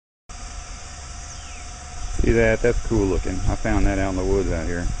See that? That's cool looking. I found that out in the woods out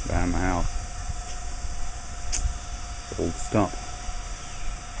here behind my house. Old stump.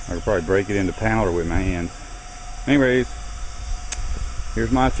 I could probably break it into powder with my hands. Anyways, here's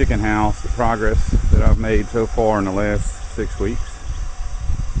my chicken house, the progress that I've made so far in the last 6 weeks.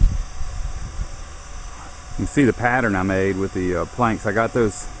 You can see the pattern I made with the planks. I got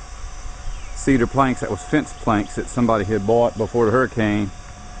those cedar planks that was fence planks that somebody had bought before the hurricane,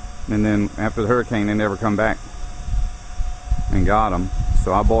 and then after the hurricane they never come back and got them.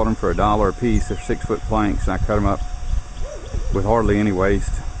 So I bought them for $1 a piece. They're 6-foot planks, and I cut them up with hardly any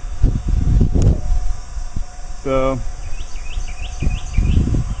waste. So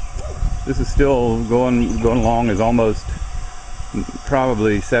this is still going along as almost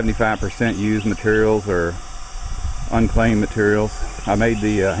probably 75% used materials or unclaimed materials. I made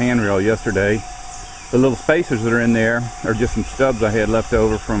the handrail yesterday. The little spacers that are in there are just some stubs I had left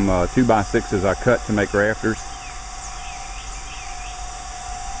over from 2x6s I cut to make rafters.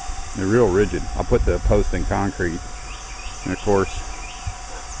 They're real rigid. I put the post in concrete, and of course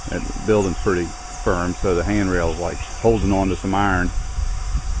that building's pretty firm, so the handrail is like holding on to some iron.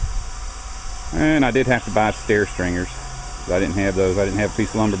 And I did have to buy stair stringers. I didn't have those. I didn't have a piece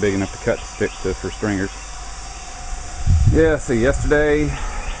of lumber big enough to cut for stringers. Yeah, so yesterday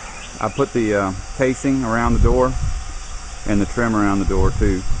I put the casing around the door and the trim around the door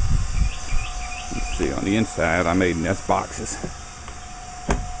too. Let's see, on the inside I made nest boxes.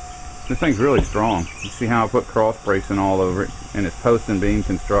 This thing's really strong. You see how I put cross bracing all over it, and it's post and beam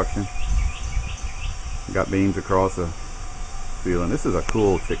construction. Got beams across the ceiling. This is a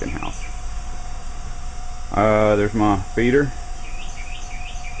cool chicken house. There's my feeder,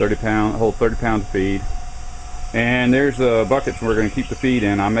 30 pound, hold 30 pounds of feed, and there's buckets we're going to keep the feed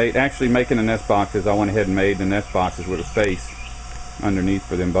in. Actually making the nest boxes, I went ahead and made the nest boxes with a space underneath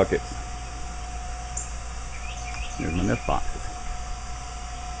for them buckets. There's my nest boxes.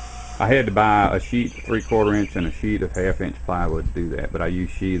 I had to buy a sheet 3/4 inch and a sheet of 1/2 inch plywood to do that, but I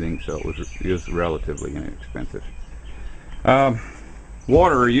used sheathing, so it was relatively inexpensive.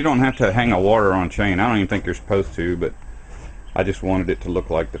 Water, you don't have to hang a water on chain. I don't even think you're supposed to, but I just wanted it to look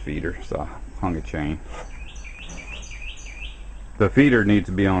like the feeder, so I hung a chain. The feeder needs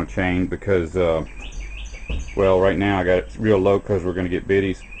to be on a chain because, well, right now I got it real low because we're going to get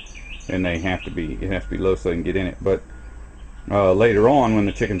biddies, and it has to be low so they can get in it. But later on, when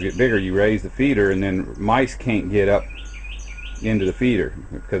the chickens get bigger, you raise the feeder, and then mice can't get up into the feeder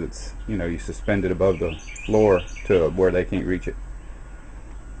because it's, you suspend it above the floor to where they can't reach it.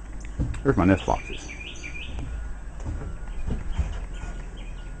 Here's my nest boxes.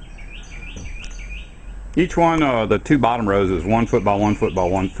 Each one, the 2 bottom rows is 1 foot by 1 foot by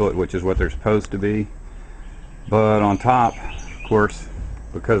 1 foot, which is what they're supposed to be. But on top, of course,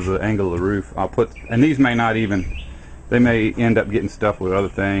 because of the angle of the roof, and these may not even, they may end up getting stuffed with other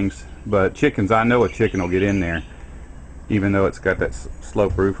things. But chickens, I know a chicken will get in there, even though it's got that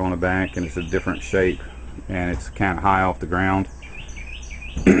slope roof on the back and it's a different shape and it's kind of high off the ground.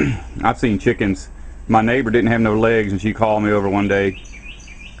 I've seen chickens. My neighbor didn't have no legs, and she called me over one day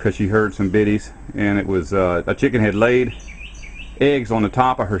because she heard some biddies, and it was a chicken had laid eggs on the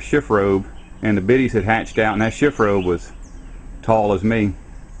top of her shift robe, and the biddies had hatched out, and that shift robe was tall as me.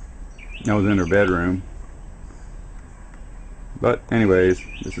 I was in her bedroom. But anyways,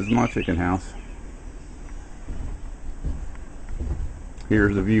 this is my chicken house.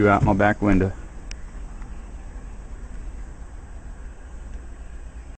 Here's the view out my back window.